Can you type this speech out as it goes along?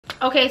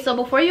Okay, so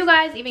before you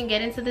guys even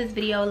get into this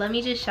video, let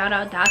me just shout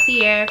out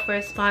Dossier for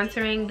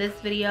sponsoring this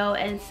video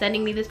and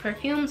sending me this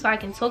perfume so I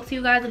can talk to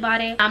you guys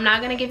about it. I'm not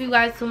going to give you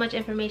guys too much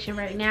information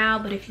right now,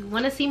 but if you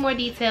want to see more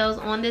details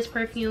on this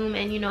perfume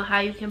and you know how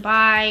you can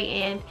buy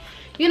and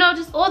you know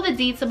just all the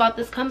deets about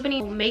this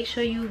company, make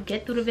sure you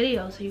get through the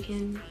video so you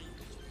can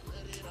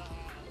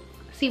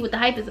see what the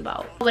hype is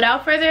about.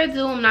 Without further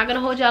ado, I'm not going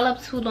to hold y'all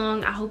up too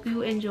long. I hope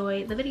you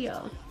enjoy the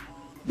video.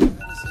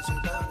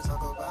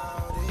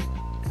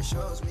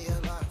 Shows me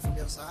a lot from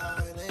your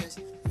silence.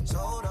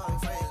 Told all your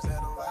friends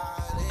that I'm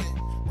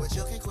violent, but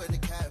you can quit the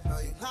cap, no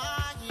you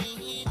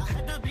lying. I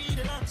had to beat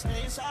it up,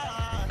 stay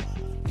inside.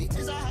 These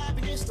tears are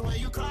happiness the way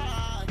you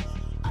cry.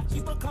 I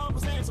keep a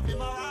conversation in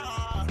my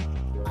heart.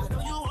 I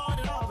know you want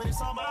it all, but it's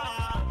on mine.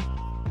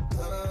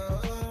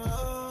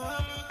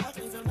 I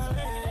can feel my leg,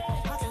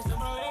 I can feel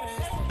my leg,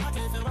 I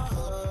can feel my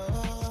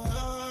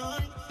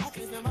heart. I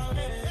can feel my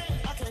leg,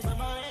 I can feel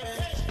my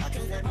leg, I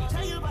can let me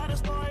tell you about a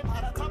story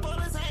about a couple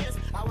of days.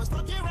 I was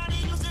fucking around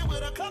and used it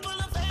with a couple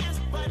of fans,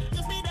 but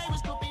just me, they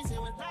was groupies, it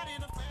was not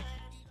in a plan.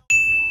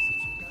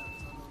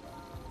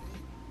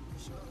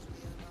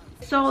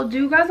 So do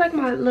you guys like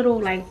my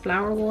little like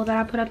flower wall that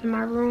I put up in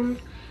my room?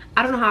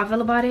 I don't know how I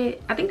feel about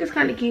it. I think it's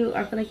kind of cute.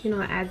 I feel like, you know,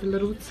 it adds a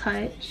little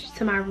touch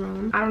to my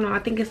room. I don't know, I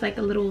think it's like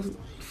a little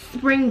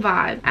spring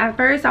vibe. At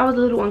first I was a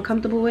little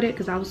uncomfortable with it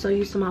because I was so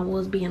used to my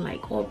walls being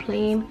like all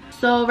plain.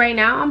 So right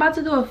now I'm about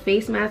to do a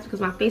face mask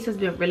because my face has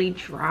been really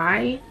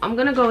dry. I'm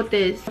gonna go with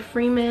this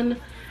Freeman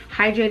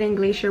Hydrating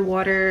Glacier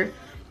Water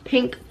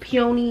Pink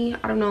Peony,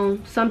 I don't know,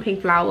 some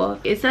pink flower.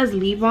 It says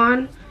leave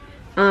on,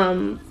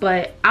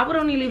 but I would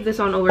only leave this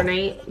on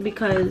overnight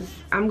because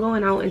I'm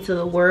going out into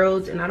the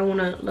world and I don't want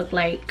to look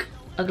like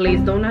a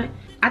glazed donut.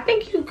 I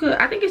think you could,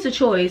 I think it's a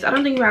choice. I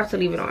don't think you have to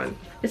leave it on.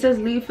 It says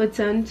leave for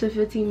 10 to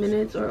 15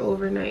 minutes or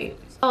overnight.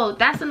 Oh,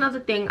 that's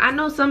another thing. I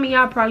know some of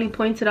y'all probably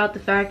pointed out the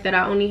fact that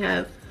I only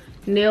have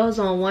nails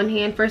on one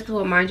hand. First of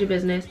all, mind your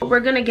business. But we're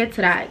gonna get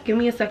to that. Give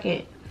me a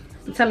second.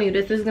 I'm telling you,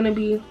 this is gonna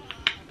be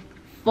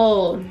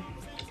full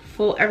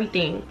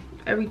everything.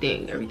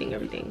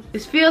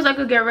 This feels like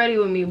a get ready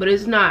with me, but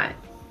it's not.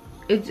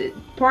 It's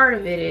part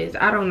of it is.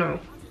 I don't know.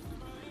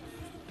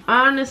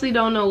 I honestly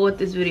don't know what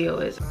this video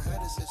is. I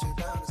had to sit you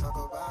down and talk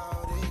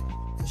about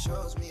it. It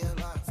shows me a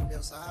lot from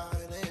your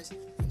silence.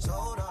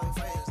 Told all your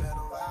friends that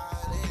I'm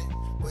violent,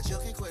 but you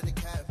can quit the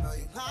cap, no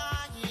you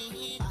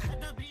lying. I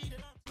had to beat it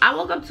up. I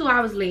woke up 2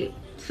 hours late.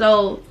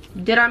 So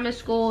did I miss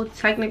school?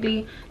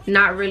 Technically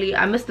not really.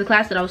 I missed the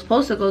class that I was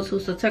supposed to go to,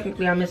 so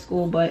technically I missed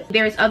school, but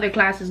there's other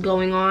classes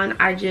going on.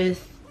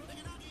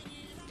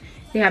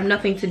 They have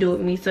nothing to do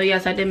with me. So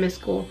yes, I did miss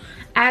school.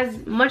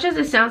 As much as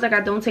it sounds like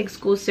I don't take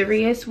school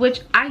serious,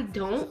 which I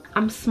don't,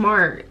 I'm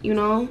smart, you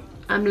know.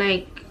 I'm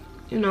like,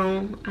 you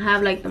know, I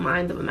have like the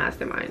mind of a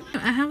mastermind.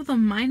 I have the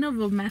mind of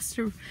a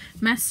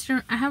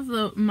I have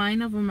the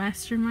mind of a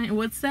mastermind.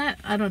 What's that?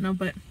 I don't know,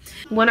 but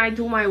when I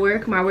do my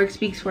work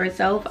speaks for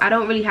itself. I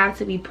don't really have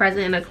to be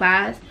present in a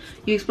class.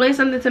 You explain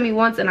something to me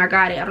once and I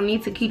got it. I don't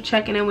need to keep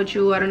checking in with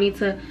you. I don't need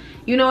to,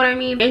 you know what I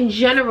mean? In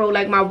general,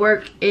 like my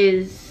work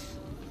is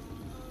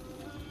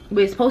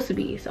where it's supposed to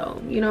be,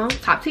 so you know,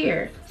 top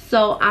tier.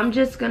 So I'm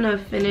just gonna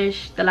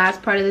finish the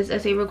last part of this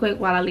essay real quick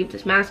while I leave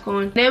this mask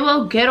on. Then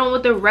we'll get on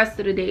with the rest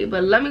of the day.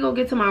 But let me go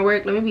get to my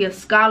work. Let me be a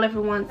scholar for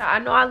once. I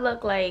know I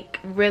look like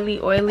really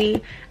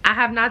oily. I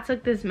have not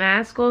took this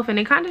mask off and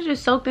it kind of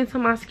just soaked into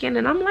my skin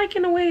and I'm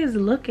liking the way it's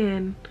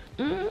looking.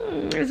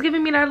 It's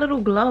giving me that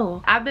little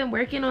glow. I've been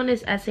working on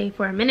this essay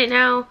for a minute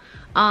now.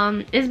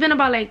 It's been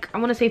about like, I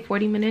want to say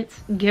 40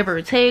 minutes, give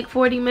or take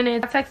 40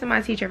 minutes. I texted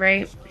my teacher,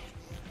 right?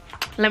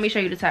 Let me show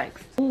you the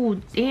text. Oh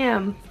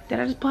damn, did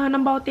I just put a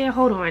number out there?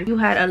 Hold on. You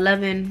had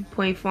 11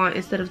 point font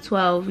instead of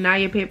 12. Now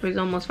your paper is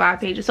almost 5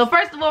 pages. So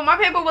first of all, my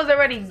paper was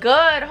already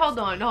good. Hold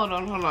on.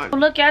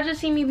 Look, y'all just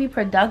see me be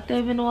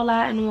productive and all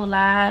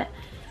that.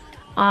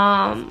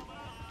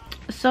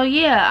 So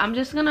yeah, I'm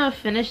just gonna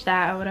finish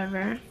that or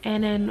whatever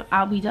and then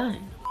I'll be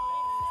done.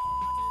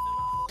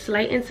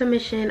 Slight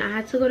intermission. I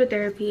had to go to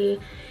therapy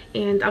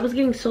and I was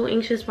getting so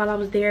anxious while I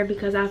was there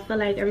because I feel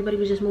like everybody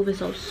was just moving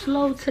so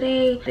slow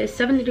today. It's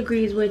 70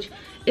 degrees, which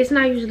it's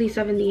not usually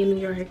 70 in New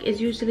York. It's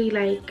usually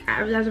like,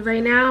 as of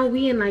right now,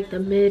 we in like the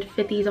mid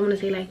 50s. I want to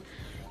say like,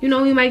 you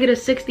know, we might get a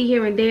 60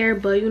 here and there,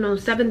 but you know,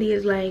 70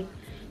 is like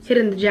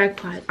hitting the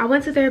jackpot. I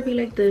went to therapy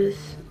like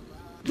this.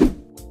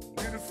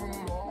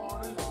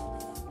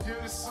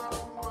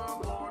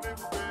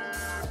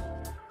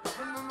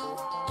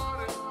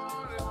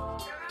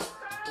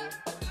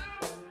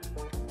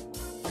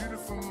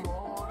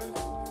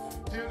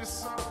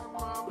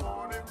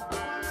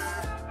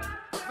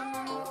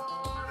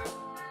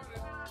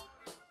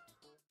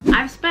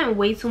 I've spent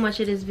way too much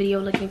of this video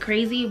looking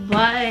crazy, but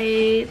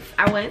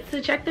I went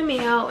to check the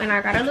mail and I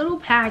got a little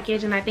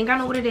package and I think I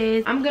know what it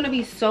is. I'm gonna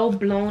be so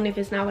blown if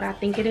it's not what I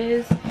think it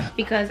is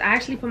because I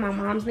actually put my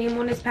mom's name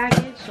on this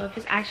package, so if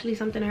it's actually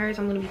something of hers,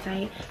 I'm gonna be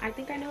tight. I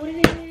think I know what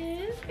it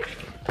is.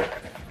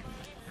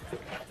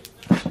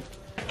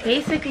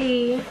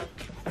 Basically,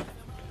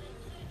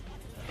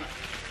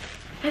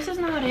 this is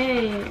not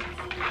it.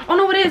 Oh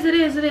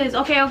is.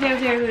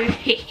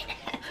 Okay.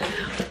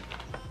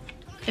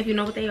 If you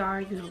know what they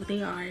are, you know what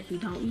they are. If you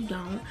don't, you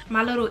don't.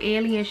 My little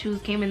alien shoes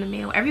came in the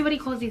mail. Everybody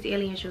calls these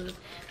alien shoes.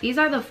 These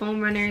are the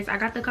foam runners. I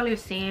got the color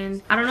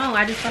sand. I don't know,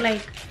 I just felt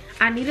like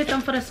I needed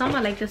them for the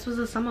summer. Like, this was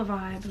a summer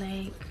vibe.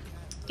 Like,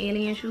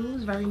 alien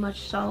shoes, very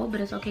much so, but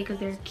it's okay because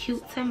they're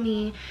cute to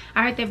me.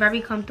 I heard they're very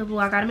comfortable.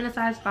 I got them in a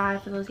size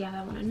 5 for those y'all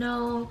that want to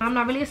know. I'm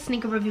not really a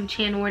sneaker review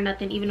channel or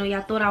nothing, even though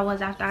y'all thought I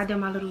was after I did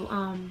my little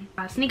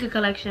sneaker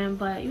collection,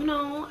 but you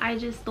know, I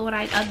just thought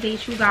I'd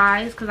update you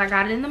guys because I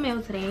got it in the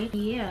mail today.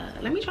 Yeah,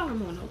 let me try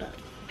them on. Hold up.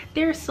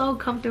 They're so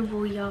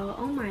comfortable, y'all.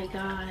 Oh my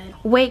god.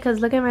 Wait, because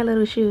look at my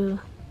little shoe.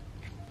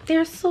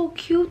 They're so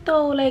cute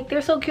though. Like,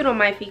 they're so cute on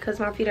my feet because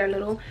my feet are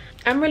little.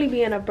 I'm really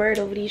being a bird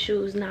over these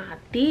shoes. Nah,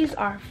 these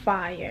are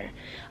fire.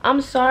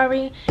 I'm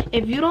sorry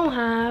if you don't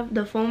have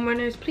the foam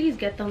runners, please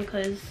get them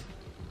because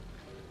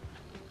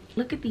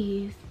look at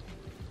these.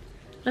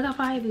 Look how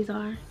fire these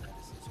are.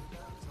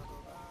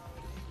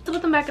 To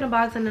put them back in the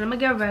box and then I'm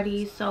gonna get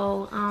ready.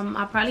 So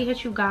I'll probably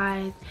hit you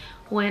guys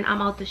when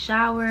I'm out the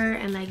shower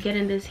and like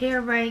getting this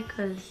hair right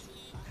because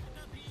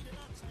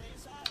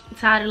I'm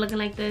tired of looking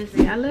like this.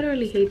 I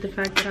literally hate the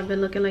fact that I've been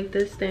looking like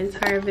this the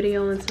entire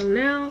video until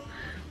now.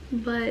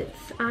 But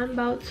I'm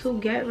about to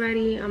get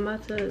ready. I'm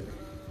about to,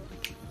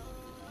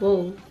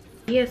 whoa.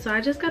 Yeah, so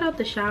I just got out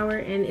the shower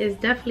and it's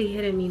definitely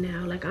hitting me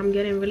now. Like, I'm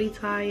getting really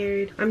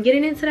tired. I'm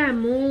getting into that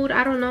mood.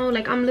 I don't know,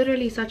 like, I'm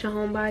literally such a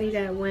homebody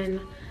that when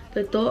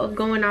the thought of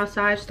going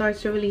outside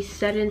starts to really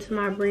set into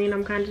my brain,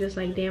 I'm kind of just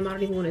like, damn, I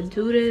don't even want to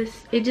do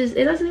this. It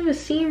doesn't even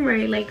seem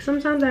right. Like,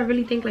 sometimes I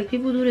really think like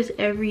people do this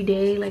every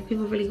day. Like,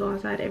 people really go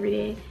outside every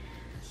day.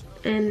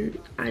 And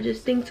I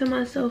just think to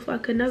myself, I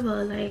could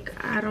never. Like,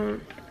 I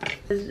don't.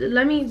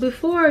 Let me,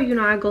 before, you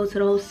know, I go to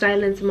the whole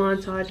silence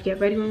montage, get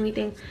ready with me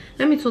thing,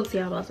 let me talk to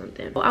y'all about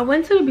something. I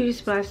went to the beauty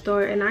supply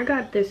store and I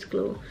got this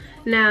glue.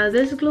 Now,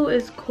 this glue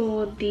is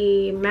called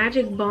the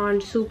Magic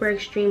Bond Super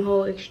Extreme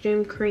Hold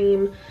Extreme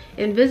Cream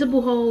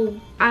Invisible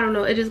Hold. I don't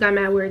know, it just got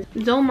mad words.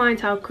 Don't mind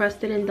how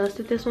crusted and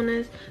dusted this one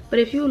is, but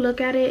if you look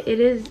at it, it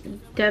is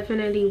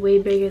definitely way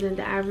bigger than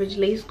the average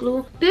lace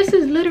glue. This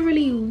is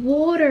literally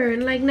water,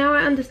 and like, now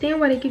I understand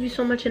why they give you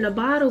so much in a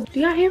bottle. Do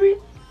y'all hear it?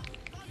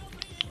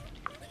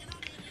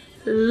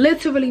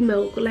 Literally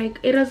milk. Like,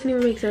 it doesn't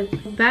even make sense.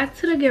 Back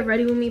to the get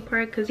ready with me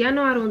part, because y'all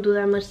know I don't do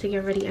that much to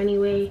get ready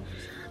anyway.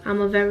 I'm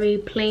a very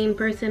plain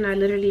person. I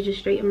literally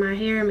just straighten my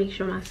hair, make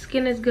sure my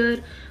skin is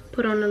good,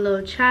 put on a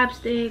little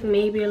chapstick,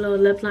 maybe a little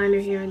lip liner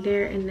here and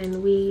there, and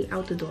then we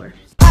out the door.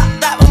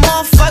 That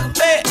motherfucker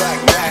bed.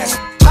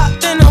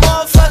 Hopped in the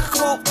motherfucker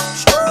coupe.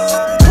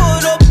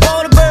 Pulled up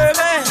on the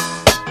Birdman.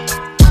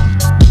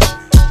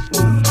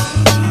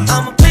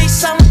 I'm a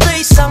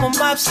beast, I'm a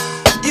mops.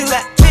 You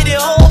got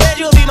video, bet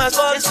you'll be my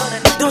sponsor.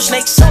 Them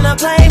snakes on the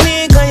plane,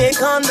 me and Kanye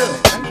Kondo.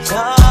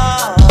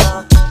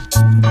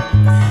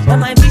 I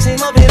might piece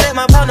him up and let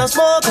my partner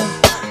smoke him.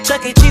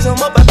 Chuck E. Cheese him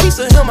up, a piece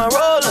of him, I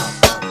roll him.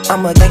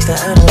 I'm a gangster,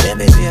 I know that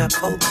baby I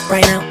cope.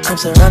 Right now, I'm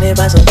surrounded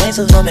by some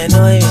gangsters from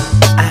Hanoi.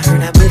 I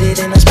heard I put it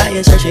in the spot,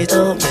 your search, they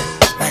told me.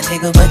 My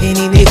nigga fucking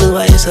these niggas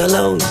while it's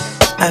alone.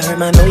 I heard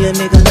my know your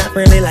niggas not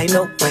friendly, like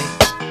no way.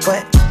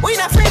 What? We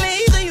not friendly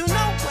either, you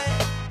know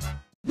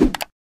way.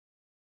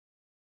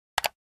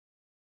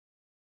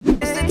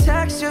 It's the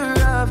texture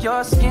of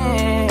your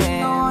skin.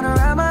 I wanna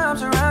wrap my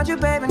arms around you,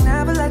 baby,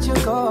 never let you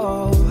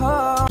go.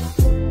 Oh.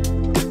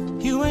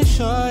 You ain't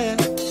sure yet,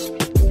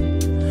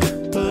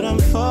 but I'm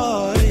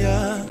for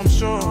ya. I'm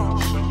sure,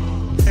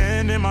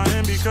 hand in my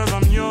hand because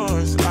I'm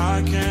yours.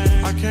 I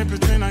can't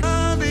pretend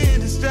I'm being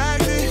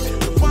distracted.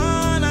 The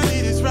one I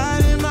need is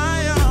right in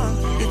my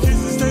arms. Your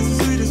kisses taste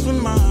the sweetest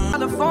with mine.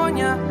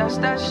 California, that's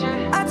that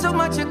shit. I took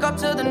my chick up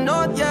to the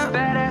north, yeah.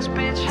 Badass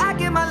bitch. I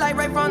get my light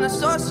right from the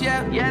source,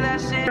 yeah. Yeah,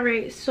 that's it.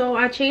 Alright, so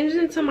I changed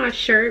into my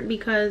shirt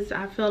because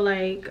I feel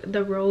like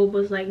the robe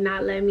was like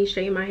not letting me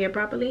straighten my hair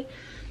properly.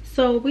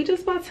 So we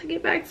just about to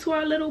get back to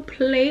our little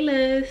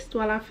playlist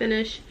while I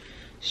finish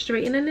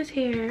straightening his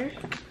hair.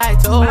 I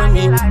told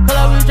me, pull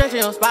up with dress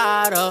your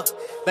spot up.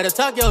 Better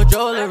tuck your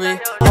jewelry.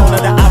 Y'all know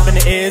the op in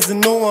the air is a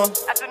new one.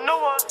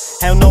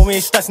 Hell no, we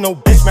ain't stress no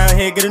bitch round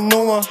here, get a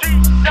new one.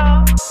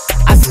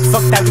 I said,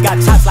 fuck that, we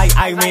got chops like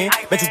Iran.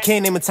 Bet you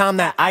can't name a time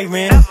that I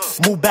ran.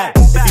 Move back,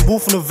 if you woo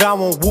from the veil, I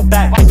won't woo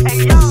back.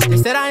 They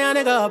said I young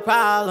nigga a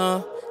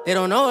problem. They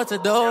don't know what to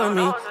do with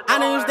me. I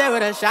know you stay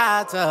with a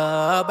shot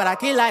up, but I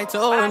keep like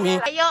told me.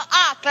 Hey, yo,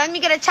 let me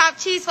get a chopped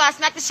cheese while I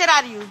smack the shit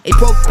out of you. It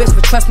broke bitch,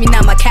 but trust me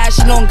now, my cash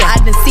is longer. I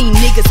done seen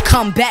niggas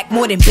come back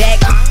more than back.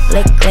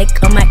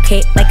 Lick on my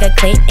cake like a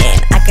cake,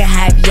 and I can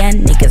have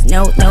young niggas,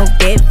 no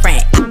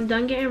different. I'm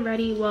done getting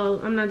ready. Well,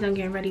 I'm not done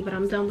getting ready, but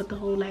I'm done with the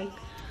whole like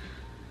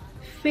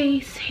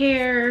face,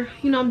 hair,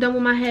 you know, I'm done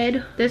with my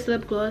head. This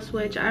lip gloss,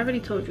 which I already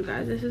told you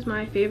guys, this is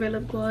my favorite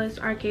lip gloss,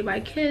 RK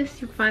by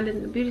Kiss. You can find it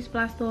in the beauty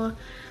supply store.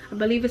 I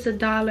believe it's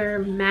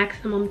 $1,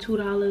 maximum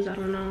 $2, I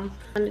don't know.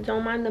 And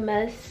don't mind the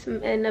mess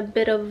and a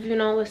bit of, you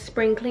know, a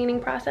spring cleaning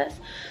process.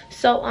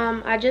 So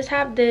I just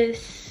have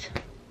this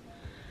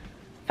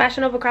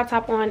Fashion Nova crop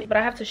top on, but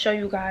I have to show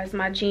you guys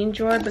my jean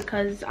drawer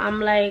because I'm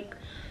like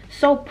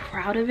so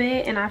proud of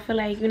it, and I feel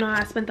like, you know,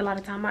 I spent a lot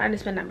of time. I didn't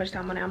spend that much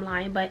time on it, I'm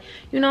lying, but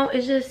you know,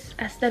 it's just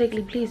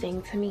aesthetically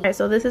pleasing to me. Okay,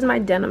 so this is my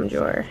denim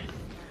drawer.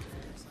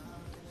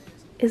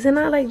 Isn't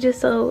that like just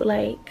so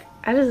like,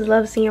 I just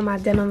love seeing my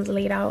denims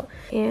laid out.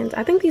 And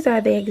I think these are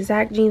the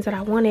exact jeans that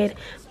I wanted,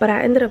 but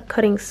I ended up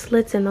cutting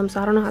slits in them,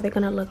 so I don't know how they're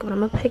gonna look, but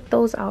I'm gonna pick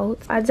those out.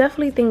 I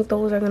definitely think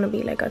those are gonna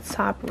be like a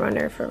top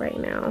runner for right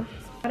now.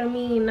 But I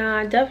mean,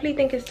 I definitely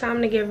think it's time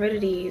to get rid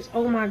of these.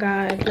 Oh my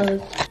god,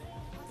 look.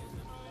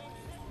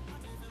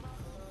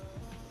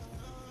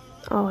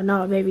 Oh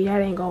no, baby,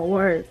 that ain't gonna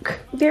work.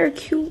 They're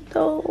cute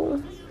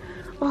though.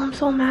 Oh, I'm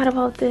so mad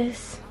about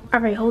this. All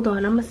right, hold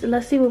on,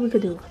 let's see what we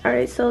could do. All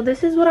right, so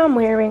this is what I'm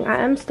wearing.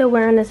 I am still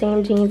wearing the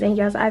same jeans, and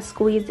yes, I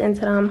squeezed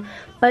into them,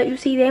 but you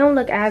see, they don't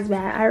look as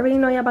bad. I already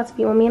know y'all about to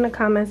be on me in the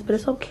comments, but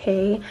it's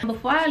okay.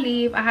 Before I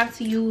leave, I have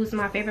to use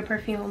my favorite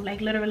perfume. Like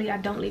literally, I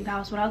don't leave the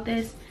house without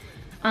this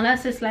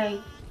unless it's like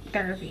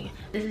therapy.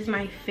 This is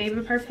my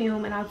favorite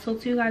perfume, and I'll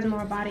talk to you guys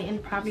more about it in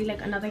probably like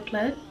another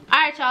clip.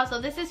 Alright y'all,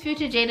 so this is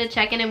Future Jada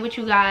checking in with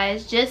you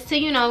guys just to,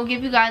 you know,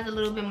 give you guys a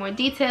little bit more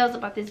details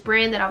about this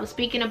brand that I was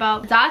speaking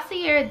about.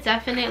 Dossier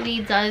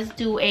definitely does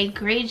do a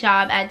great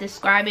job at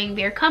describing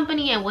their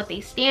company and what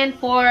they stand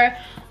for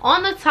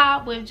on the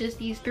top with just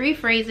these 3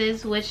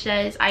 phrases, which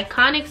says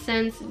iconic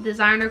scents,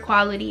 designer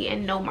quality,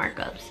 and no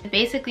markups. It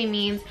basically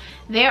means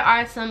there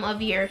are some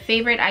of your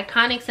favorite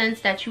iconic scents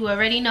that you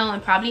already know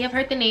and probably have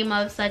heard the name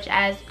of, such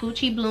as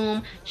Gucci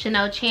Bloom,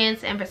 Chanel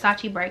Chance, and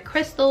Versace Bright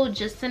Crystal,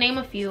 just to name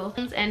a few.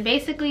 And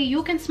basically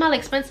you can smell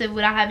expensive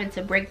without having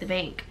to break the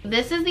bank.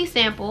 This is the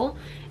sample,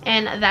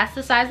 and that's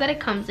the size that it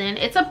comes in.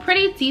 It's a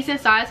pretty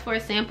decent size for a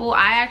sample.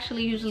 I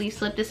actually usually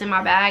slip this in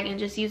my bag and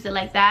just use it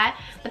like that,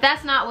 but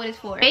that's not what it's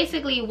for.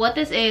 Basically what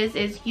this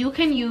is you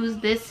can use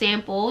this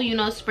sample, you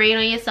know, spray it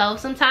on yourself.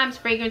 Sometimes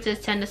fragrances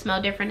tend to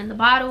smell different in the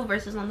bottle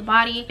versus on the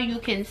body. You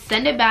can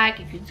send it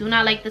back if you do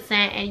not like the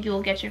scent, and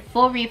you'll get your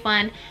full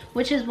refund,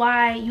 which is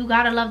why you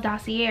gotta love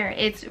Dossier.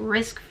 It's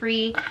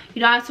risk-free.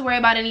 You don't have to worry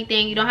about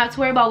anything. You don't have to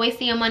worry about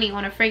wasting your money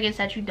on a fragrance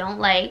that you don't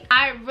like.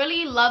 I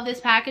really love this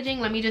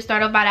packaging. Let me just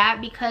start off by that,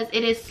 because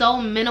it is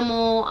so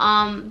minimal.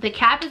 The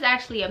cap is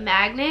actually a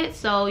magnet,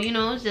 so you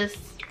know, just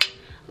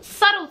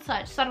subtle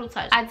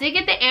touch. I did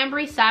get the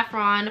Ambery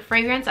Saffron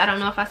fragrance. I don't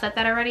know if I said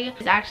that already.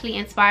 It's actually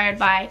inspired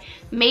by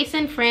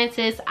Mason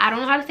Francis. I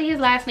don't know how to say his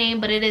last name,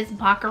 but it is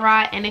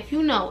Baccarat, and if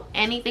you know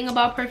anything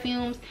about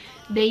perfumes,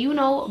 then you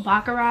know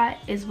Baccarat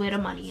is where the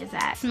money is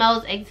at. It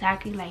smells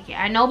exactly like it.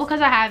 I know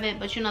because I have it,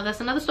 but you know,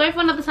 that's another story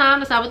for another time.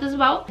 That's not what this is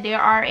about. There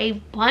are a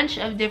bunch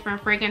of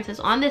different fragrances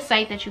on this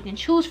site that you can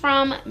choose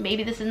from.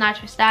 Maybe this is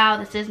not your style.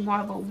 This is more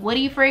of a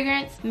woody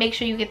fragrance. Make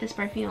sure you get this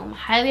perfume.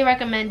 Highly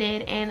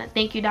recommended, and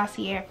thank you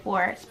Dossier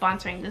for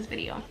sponsoring this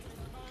video.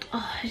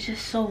 Oh, it's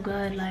just so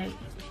good. Like,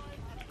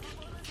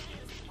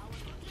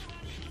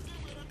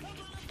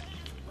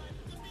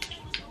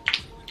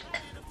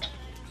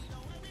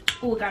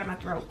 oh, it got in my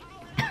throat.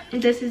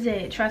 This is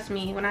it, trust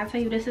me when I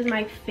tell you this is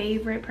my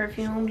favorite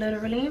perfume.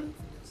 Literally,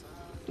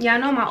 yeah, I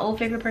know my old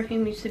favorite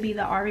perfume used to be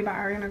the Ari by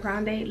Ariana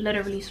Grande.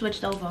 Literally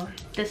switched over.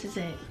 This is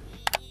it.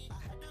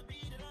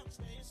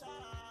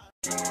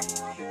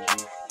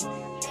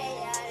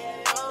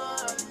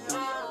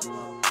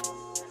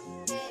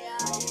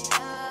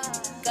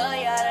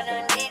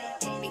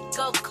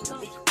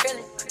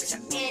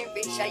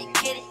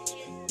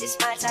 This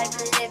my type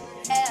of living.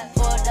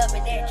 Pulled up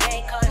in that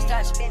J car and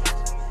start spinning.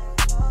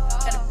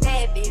 Got a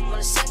bad bitch,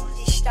 wanna suck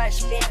with this, start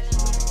spinning.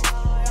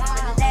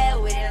 I'm in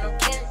love with it, I'm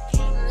killing.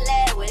 I'm in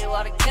love with it,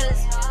 water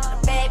killers.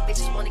 The bad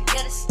bitches wanna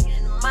kill us.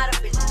 Model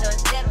bitches love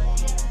dinner.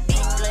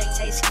 Big blood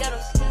taste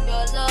Skittles. You're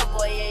a little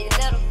boy, yeah, you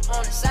little.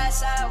 On the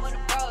side with the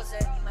bros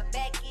at. My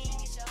back in,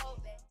 get your whole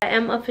back. I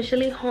am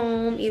officially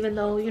home, even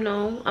though, you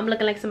know, I'm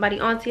looking like somebody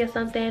auntie or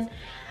something.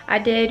 I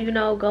did, you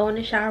know, go in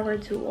the shower,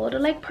 do all the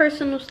like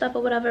personal stuff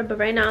or whatever, but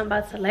right now I'm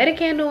about to light a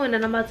candle, and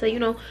then I'm about to, you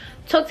know,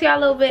 talk to y'all a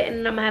little bit, and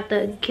then I'm gonna have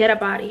to get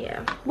up out of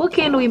here. What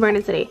candle we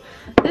burning today?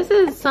 This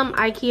is some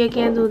IKEA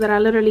candle that I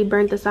literally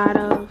burnt the side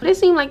of. It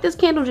seemed like this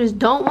candle just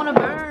don't want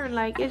to burn.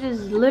 Like, it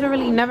just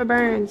literally never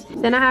burns.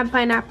 Then I have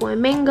pineapple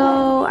and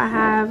mango. I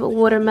have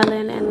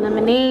watermelon and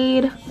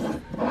lemonade.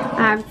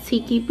 I have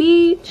Tiki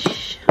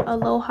Beach,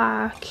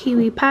 Aloha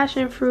Kiwi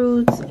Passion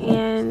Fruits,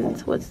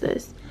 and what's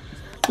this?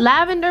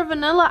 Lavender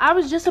Vanilla. I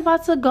was just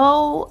about to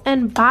go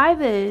and buy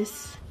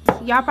this.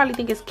 Y'all probably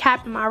think it's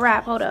capping my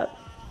wrap. Hold up.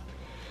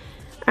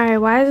 Alright,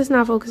 why is this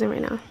not focusing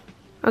right now?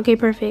 Okay,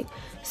 perfect.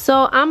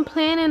 So I'm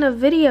planning a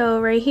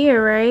video right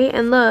here, right?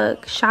 And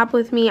look, shop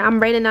with me. I'm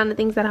writing down the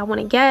things that I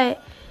want to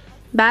get.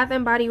 Bath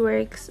and Body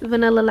Works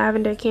Vanilla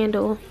Lavender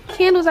Candle.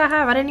 Candles I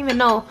have, I didn't even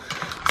know.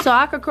 So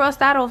I could cross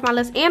that off my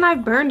list. And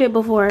I've burned it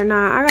before.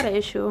 Nah, I got an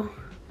issue.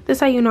 This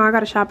how you know I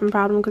got a shopping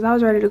problem, because I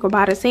was ready to go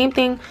buy the same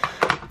thing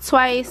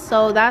twice.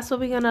 So that's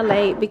what we're gonna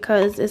light,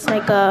 because it's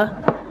like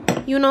a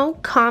you know,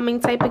 calming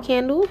type of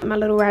candle. My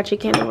little ratchet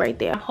candle right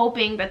there. I'm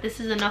hoping that this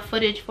is enough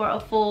footage for a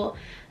full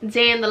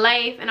day in the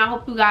life, and I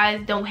hope you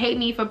guys don't hate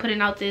me for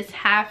putting out this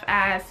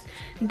half-ass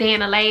day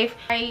in the life.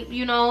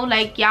 You know,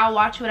 like, y'all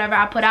watch whatever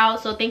I put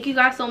out, so thank you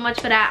guys so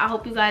much for that. I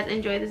hope you guys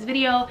enjoyed this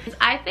video.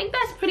 I think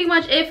that's pretty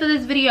much it for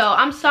this video.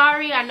 I'm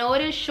sorry, I know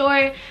it is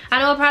short.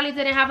 I know it probably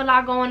didn't have a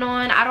lot going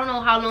on. I don't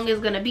know how long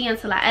it's gonna be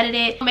until I edit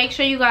it. Make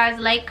sure you guys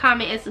like,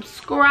 comment, and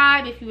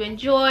subscribe if you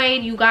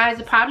enjoyed. You guys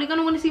are probably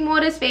gonna want to see more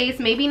of this face.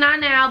 Maybe not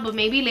now, but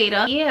maybe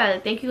later. Yeah,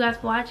 thank you guys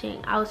for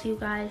watching. I will see you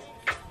guys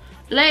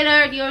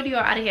later. Dior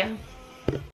out of here.